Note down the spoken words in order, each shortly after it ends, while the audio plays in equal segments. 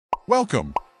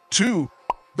Welcome to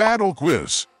Battle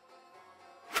Quiz.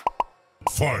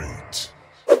 Fight!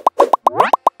 3, 2,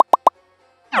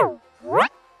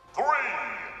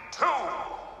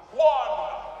 1,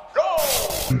 go!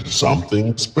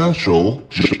 Something special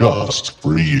just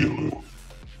for you.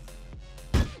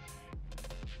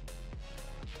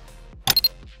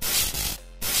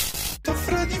 The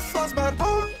Freddy Fazbear.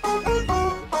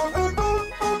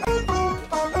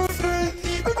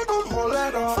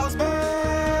 Freddy Fazbear.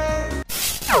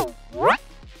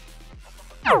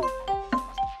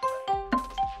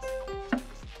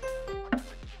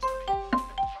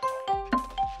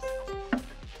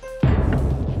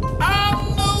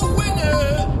 And the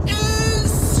winner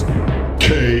is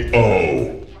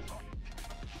KO.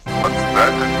 What's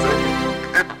that to say?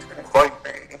 Didn't find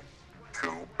me.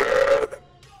 Too bad.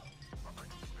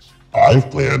 I've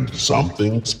planned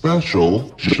something special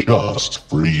just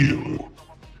for you.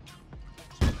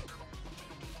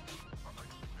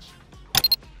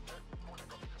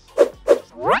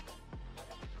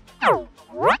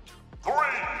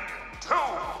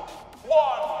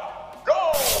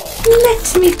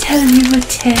 Let me tell you a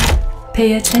tale.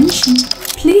 Pay attention.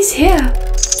 Please hear.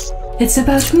 It's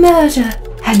about murder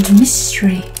and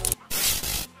mystery.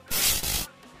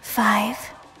 5,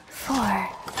 4,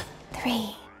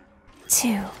 3,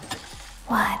 2,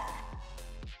 1.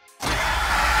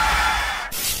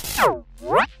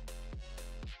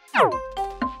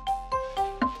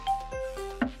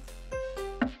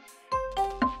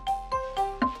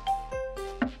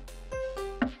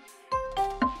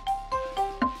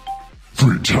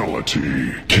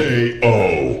 Fatality.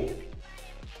 KO.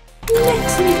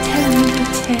 Let me tell you a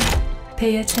tale.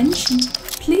 Pay attention.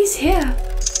 Please hear.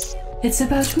 It's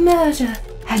about murder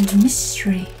and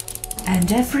mystery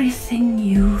and everything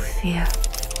you fear.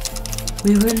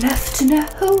 We were left in a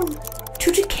hole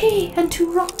to decay and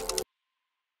to rot.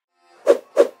 3,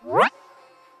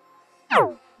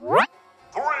 2, 1,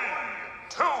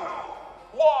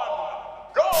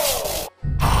 go!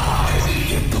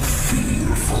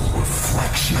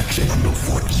 reflection of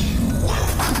what you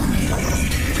have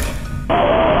created.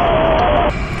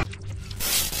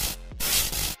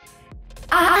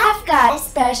 I've got a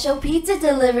special pizza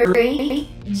delivery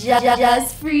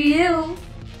just for you.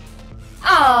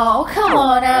 Oh, come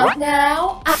on out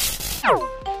now.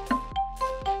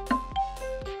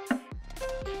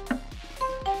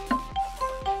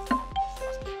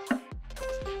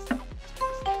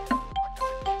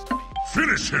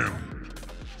 Finish him.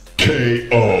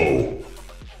 KO.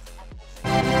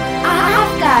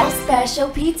 I've got a special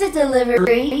pizza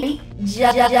delivery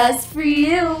just for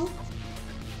you.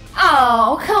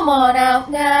 Oh, come on out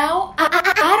now.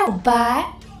 I don't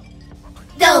bite.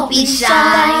 Don't be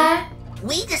shy.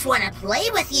 We just want to play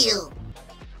with you.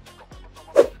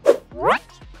 3,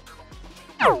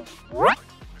 2, 1,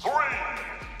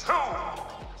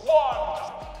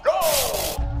 go!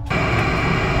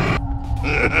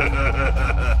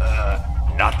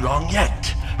 Not long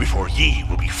yet, before ye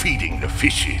will be feeding the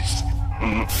fishes.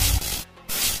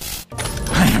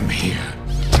 I am here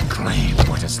to claim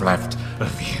what is left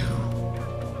of you.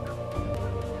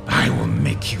 I will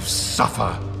make you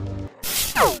suffer.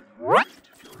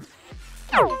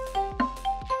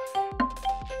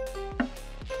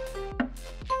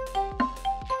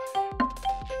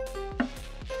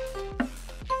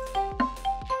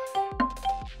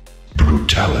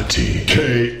 Brutality.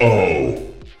 KO.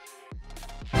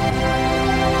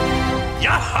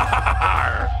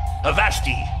 Yahar!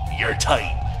 Avasti, your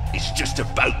time is just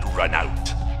about to run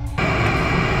out.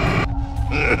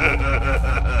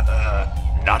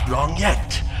 Not long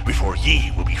yet, before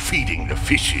ye will be feeding the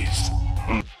fishes.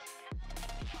 3,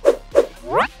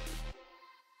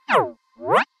 2,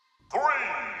 1,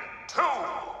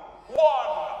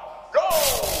 go!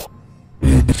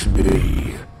 It's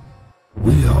me.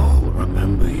 We all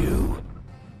remember you,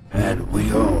 and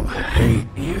we all hate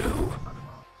you.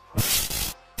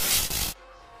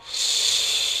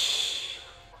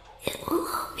 It will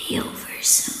all be over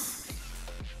soon.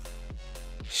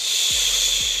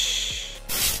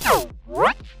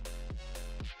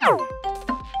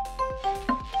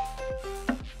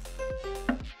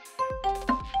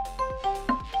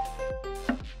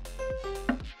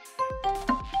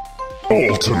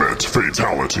 Ultimate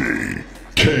Fatality.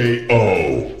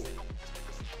 KO.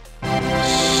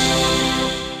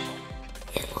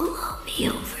 It will all be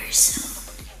over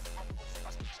soon.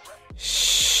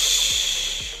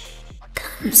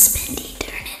 Come spend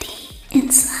eternity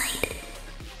inside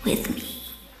with me.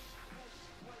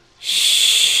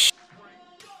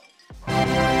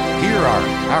 Here are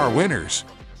our winners.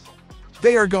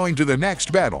 They are going to the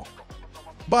next battle.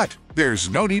 But There's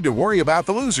no need to worry about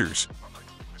the losers.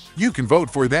 You can vote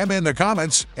for them in the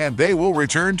comments, and they will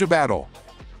return to battle.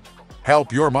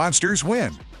 Help your monsters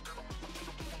win.